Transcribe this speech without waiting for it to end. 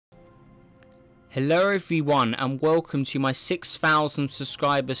Hello everyone and welcome to my 6,000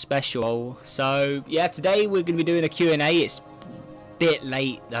 subscriber special. So yeah, today we're going to be doing a Q&A. It's a bit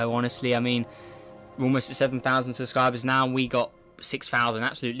late though, honestly. I mean, we're almost at 7,000 subscribers now and we got 6,000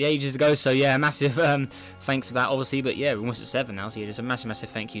 absolutely ages ago. So yeah, massive thanks for that obviously. But yeah, we're almost at 7 now, so yeah, just a massive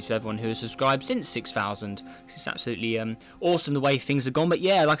thank you to everyone who has subscribed since 6,000. It's absolutely awesome the way things have gone. But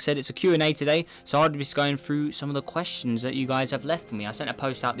yeah, like I said, it's a Q&A today, so I'll be just going through some of the questions that you guys have left for me. I sent a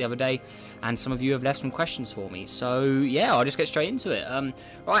post out the other day and some of you have left some questions for me, so yeah, I'll just get straight into it.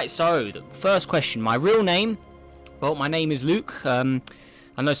 Right, so the first question, my real name. Well, my name is Luke. I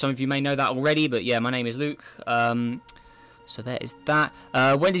know some of you may know that already, but yeah, my name is Luke. So there is that.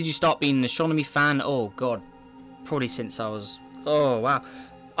 When did you start being an astronomy fan? Oh god, probably since I was, oh wow,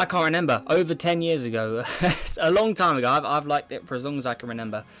 I can't remember, over 10 years ago. A long time ago. I've liked it for as long as I can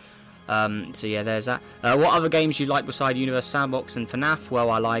remember. So yeah, there's that. What other games you like beside Universe Sandbox and FNAF? Well,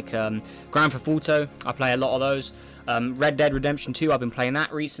 I like Grand Theft Auto. I play a lot of those. Red Dead Redemption 2, I've been playing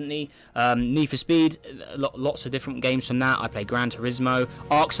that recently. Need for Speed, lots of different games from that. I play Gran Turismo,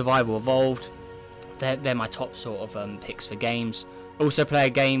 Ark Survival Evolved. They're my top sort of picks for games. Also play a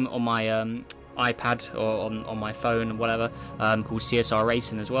game on my iPad or on my phone or whatever, called CSR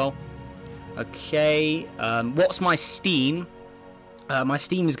Racing as well. Okay, what's my Steam? My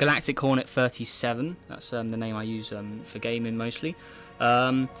Steam is Galactic Hornet 37. That's the name I use for gaming mostly.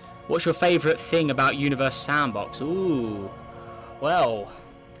 What's your favourite thing about Universe Sandbox? Ooh, well,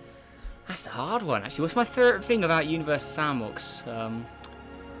 that's a hard one actually. What's my favourite thing about Universe Sandbox?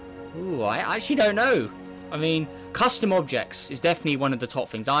 Ooh, I actually don't know. I mean, custom objects is definitely one of the top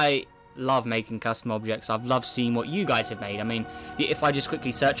things. I love making custom objects. I've loved seeing what you guys have made. I mean, if I just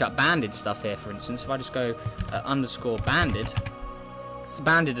quickly search up banded stuff here, for instance, if I just go underscore banded,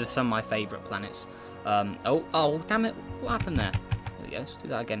 banded are some of my favourite planets. Oh, damn it! What happened there? There we go. Let's do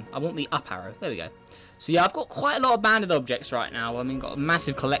that again. I want the up arrow. There we go. So yeah, I've got quite a lot of banded objects right now. I mean, got a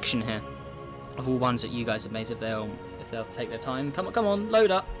massive collection here of all ones that you guys have made. If they'll take their time, come on,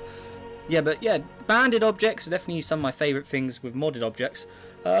 load up. Yeah, but yeah, banded objects are definitely some of my favourite things with modded objects.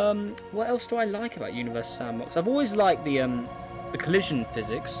 What else do I like about Universe Sandbox? I've always liked the collision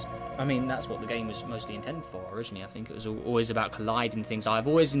physics. I mean, that's what the game was mostly intended for originally. I think it was always about colliding things. I've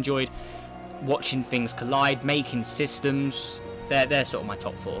always enjoyed watching things collide, making systems. They're sort of my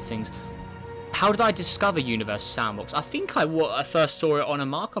top 4 things. How did I discover Universe Sandbox? I think I first saw it on a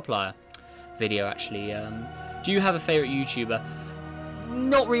Markiplier video, actually. Do you have a favourite YouTuber?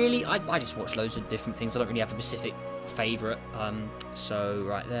 Not really. I just watch loads of different things. I don't really have a specific favourite. So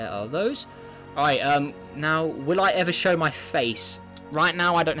right there are those. Alright, now, will I ever show my face? Right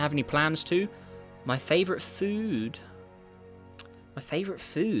now, I don't have any plans to. My favourite food? My favourite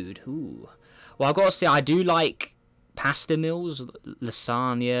food? Ooh. Well, I've got to say, I do like pasta meals,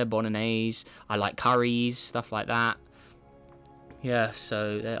 lasagna, bolognese. I like curries, stuff like that. Yeah,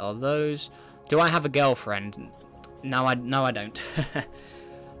 so there are those. Do I have a girlfriend? No, I don't.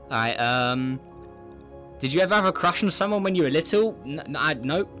 Alright, did you ever have a crush on someone when you were little?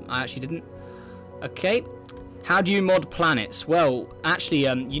 Nope, I actually didn't. Okay. How do you mod planets? Well, actually,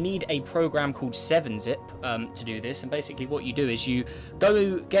 you need a program called 7-zip to do this. And basically what you do is you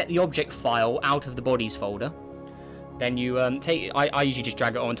go get the object file out of the bodies folder. Then you take it, I usually just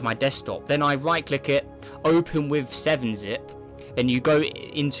drag it onto my desktop. Then I right-click it, open with 7-zip. Then you go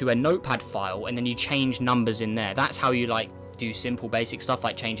into a notepad file and then you change numbers in there. That's how you like do simple basic stuff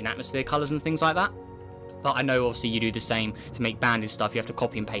like changing atmosphere colors and things like that. But I know obviously you do the same to make banded stuff. You have to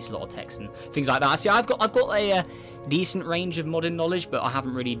copy and paste a lot of text and things like that. See, I've got a decent range of modern knowledge, but I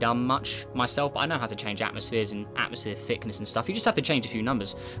haven't really done much myself. But I know how to change atmospheres and atmosphere thickness and stuff. You just have to change a few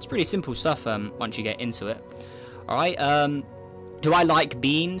numbers. It's pretty simple stuff once you get into it. All right. Do I like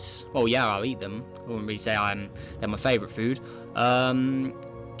beans? Well, yeah, I'll eat them. I wouldn't really say they're my favourite food.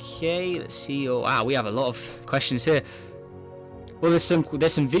 Okay, let's see. Oh, wow, we have a lot of questions here. Well, there's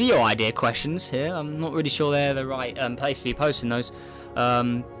some video idea questions here. I'm not really sure they're the right place to be posting those.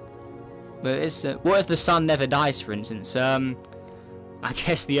 But it's what if the sun never dies, for instance? I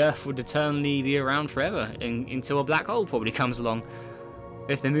guess the Earth would eternally be around forever until a black hole probably comes along.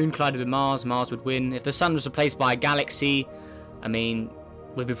 If the moon collided with Mars, Mars would win. If the sun was replaced by a galaxy, I mean,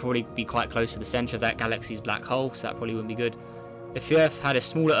 we'd probably be quite close to the centre of that galaxy's black hole, so that probably wouldn't be good. If the Earth had a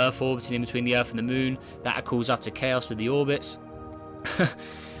smaller Earth orbiting in between the Earth and the moon, that would cause utter chaos with the orbits.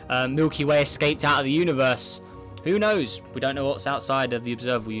 Milky Way escaped out of the universe. Who knows? We don't know what's outside of the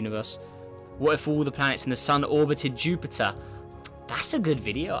observable universe. What if all the planets in the sun orbited Jupiter? That's a good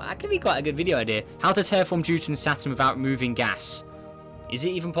video. That could be quite a good video idea. How to terraform Jupiter and Saturn without removing gas. Is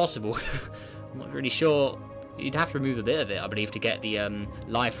it even possible? I'm not really sure You'd have to remove a bit of it, I believe, to get the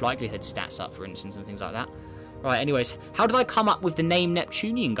life likelihood stats up, for instance, and things like that. Right, anyways, how did I come up with the name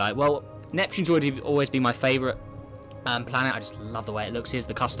Neptunian, guy? Well, Neptune's always been my favourite planet. I just love the way it looks. Here's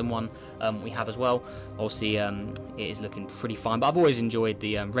the custom one we have as well. Obviously, it is looking pretty fine, but I've always enjoyed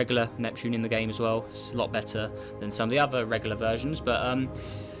the regular Neptune in the game as well. It's a lot better than some of the other regular versions, but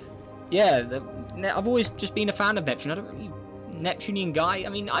yeah, I've always just been a fan of Neptune. I don't really... Neptunian guy, I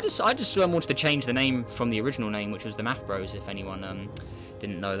mean, I just wanted to change the name from the original name, which was the Math Bros, if anyone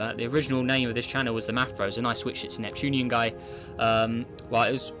didn't know that. The original name of this channel was the Math Bros, and I switched it to Neptunian guy. Well,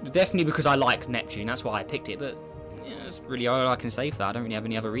 it was definitely because I like Neptune, that's why I picked it, but yeah, that's really all I can say for that. I don't really have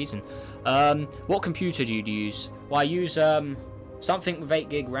any other reason. What computer do you use? Well, I use something with 8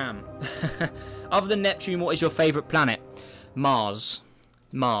 gig RAM. Other than Neptune, what is your favourite planet? Mars.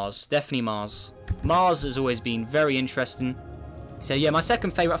 Mars, definitely Mars. Mars has always been very interesting. So yeah, my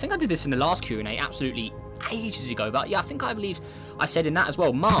second favourite, I think I did this in the last Q&A absolutely ages ago, but yeah, I believe I said in that as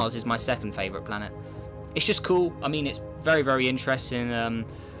well, Mars is my second favourite planet. It's just cool. I mean, it's very, very interesting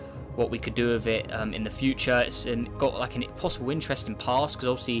what we could do with it in the future. It's got like a possible interesting past, because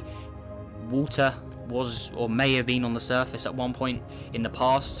obviously water was or may have been on the surface at one point in the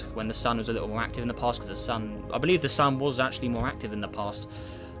past when the sun was a little more active in the past, because the sun, I believe the sun was actually more active in the past.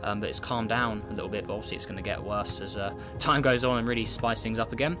 But it's calmed down a little bit, but obviously it's going to get worse as time goes on and really spice things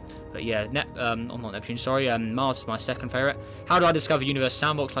up again. But yeah, not Neptune, sorry, Mars is my second favourite. How do I discover Universe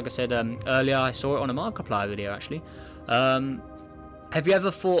Sandbox? Like I said earlier, I saw it on a Markiplier video actually. Have you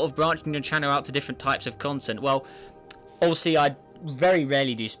ever thought of branching your channel out to different types of content? Well, obviously I very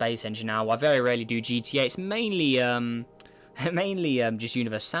rarely do Space Engine now. I very rarely do GTA. It's mainly just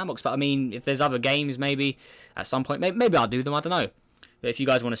Universe Sandbox. But I mean, if there's other games, maybe at some point, maybe I'll do them. I don't know. But if you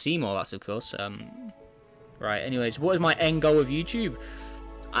guys want to see more, that's of course. Right, anyways, what is my end goal of YouTube?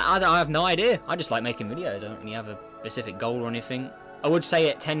 I have no idea. I just like making videos. I don't really have a specific goal or anything. I would say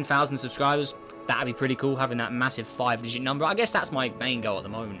at 10,000 subscribers, that'd be pretty cool, having that massive 5-digit number. I guess that's my main goal at the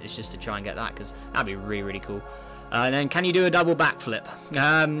moment, is just to try and get that, because that'd be really, really cool. And then, can you do a double backflip?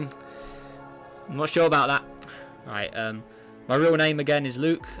 I'm not sure about that. Right, my real name again is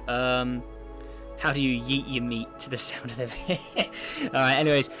Luke. How do you yeet your meat to the sound of the... Alright,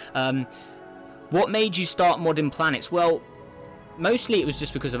 anyways. What made you start modding planets? Well, mostly it was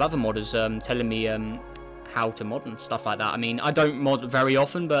just because of other modders telling me how to mod and stuff like that. I mean, I don't mod very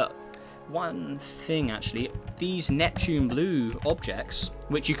often, but one thing actually, these Neptune blue objects,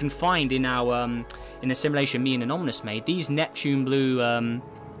 which you can find in our in the simulation me and Anonymous made, these Neptune blue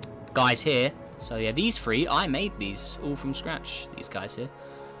guys here. So yeah, these three, I made these all from scratch, these guys here.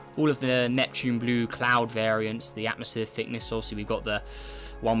 All of the Neptune blue cloud variants, the atmosphere thickness. Also, we've got the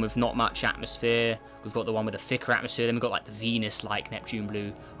one with not much atmosphere. We've got the one with a thicker atmosphere. Then we've got like the Venus-like Neptune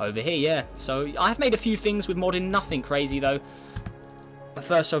blue over here. Yeah, so I've made a few things with modding. Nothing crazy though. The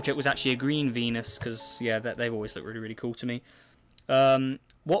first object was actually a green Venus, because yeah, they've always looked really, really cool to me.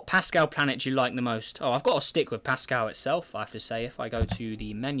 What Pascal planet do you like the most? Oh, I've got to stick with Pascal itself, I have to say. If I go to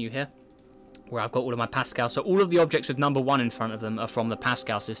the menu here, where I've got all of my Pascal. So all of the objects with number 1 in front of them are from the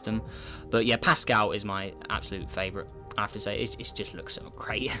Pascal system. But yeah, Pascal is my absolute favourite. I have to say, it just looks so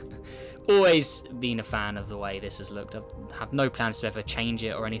great. Always been a fan of the way this has looked. I have no plans to ever change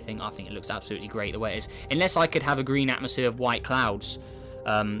it or anything. I think it looks absolutely great the way it is. Unless I could have a green atmosphere of white clouds.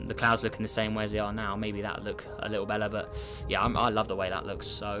 The clouds looking the same way as they are now. Maybe that would look a little better. But yeah, I love the way that looks.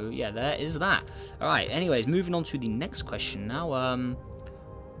 So yeah, there is that. Alright, anyways, moving on to the next question now.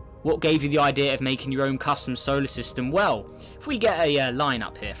 What gave you the idea of making your own custom solar system? Well, if we get a line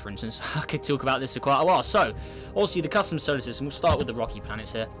up here, for instance, I could talk about this for quite a while. So, obviously the custom solar system, we'll start with the rocky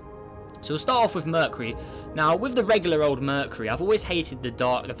planets here. So we'll start off with Mercury. Now, with the regular old Mercury, I've always hated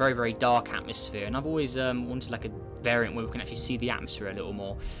the very, very dark atmosphere, and I've always wanted like a variant where we can actually see the atmosphere a little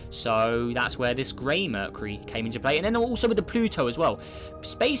more. So that's where this grey Mercury came into play, and then also with the Pluto as well.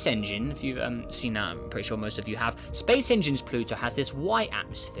 Space Engine, if you've seen that, I'm pretty sure most of you have. Space Engine's Pluto has this white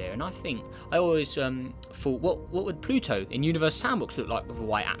atmosphere, and I always thought, what would Pluto in Universe Sandbox look like with a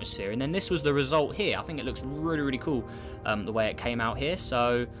white atmosphere? And then this was the result here. I think it looks really, really cool the way it came out here.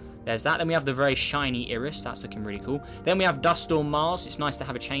 So there's that. Then we have the very shiny Iris. That's looking really cool. Then we have Dust Storm Mars. It's nice to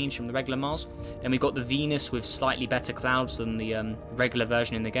have a change from the regular Mars. Then we've got the Venus with slightly better clouds than the regular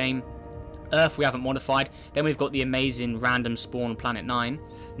version in the game. Earth we haven't modified. Then we've got the amazing random spawn Planet 9.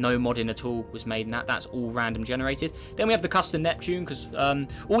 No modding at all was made in that. That's all random generated. Then we have the custom Neptune, because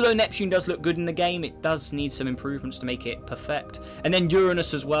although Neptune does look good in the game, it does need some improvements to make it perfect. And then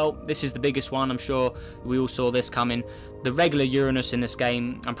Uranus as well. This is the biggest one. I'm sure we all saw this coming. The regular Uranus in this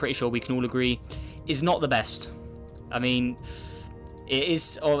game, I'm pretty sure we can all agree, is not the best. I mean,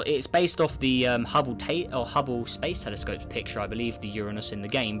 it's based off the Hubble Space Telescope's picture, I believe, the Uranus in the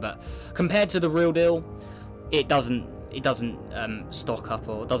game. But compared to the real deal, it doesn't stock up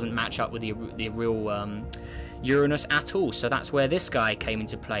or doesn't match up with the real Uranus at all. So that's where this guy came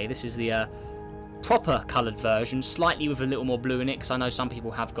into play. This is the proper coloured version, slightly with a little more blue in it, because I know some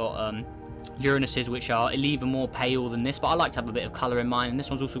people have got Uranuses which are even more pale than this, but I like to have a bit of colour in mine, and this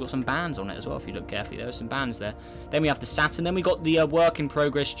one's also got some bands on it as well. If you look carefully, there are some bands there. Then we have the Saturn, then we got the work in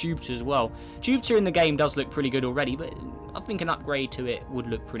progress Jupiter as well. Jupiter in the game does look pretty good already, but I think an upgrade to it would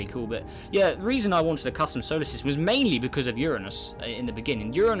look pretty cool. But yeah, the reason I wanted a custom solar system was mainly because of Uranus in the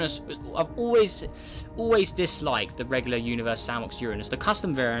beginning. Uranus, I've always disliked the regular Universe Sandbox Uranus. The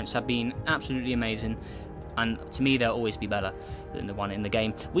custom variants have been absolutely amazing, and to me they'll always be better than the one in the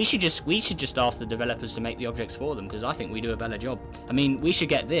game. We should just ask the developers to make the objects for them, because I think we do a better job. I mean, we should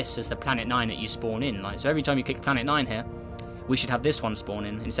get this as the Planet 9 that you spawn in. Like, so every time you click Planet 9 here, we should have this one spawn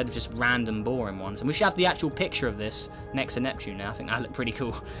in instead of just random boring ones. And we should have the actual picture of this next to Neptune now. I think that'd look pretty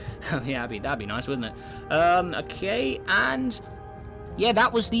cool. Yeah, that'd be nice, wouldn't it? Okay, and yeah,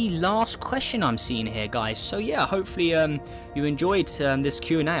 that was the last question I'm seeing here, guys. So yeah, hopefully you enjoyed this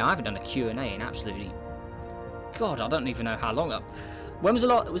Q&A. I haven't done a Q&A in absolutely, God, I don't even know how long. When was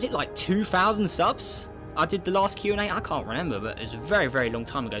was it like 2,000 subs? I did the last Q&A. I can't remember, but it was a very, very long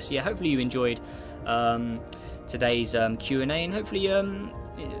time ago. So yeah, hopefully you enjoyed today's Q&A, and hopefully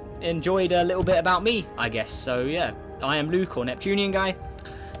enjoyed a little bit about me, I guess. So yeah, I am Luke, or Neptunian guy,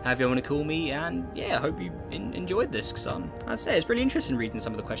 however you want to call me, and yeah, I hope you enjoyed this, because I'd say it's really interesting reading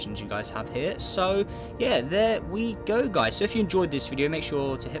some of the questions you guys have here. So yeah, there we go, guys. So if you enjoyed this video, make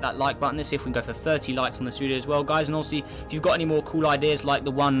sure to hit that like button. Let's see if we can go for 30 likes on this video as well, guys. And obviously, if you've got any more cool ideas like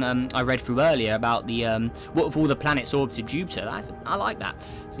the one I read through earlier about the what if all the planets orbited Jupiter, I like that.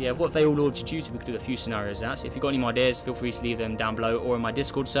 So yeah, what if they all orbited Jupiter? We could do a few scenarios out. So if you've got any more ideas, feel free to leave them down below or in my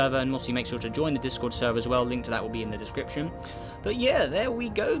Discord server, and also make sure to join the Discord server as well. Link to that will be in the description. But yeah, there we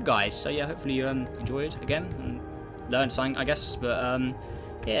go, guys. So yeah, hopefully you enjoyed again and learned something, I guess. But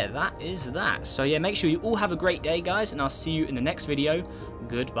yeah, that is that. So yeah, make sure you all have a great day, guys, and I'll see you in the next video.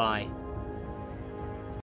 Goodbye.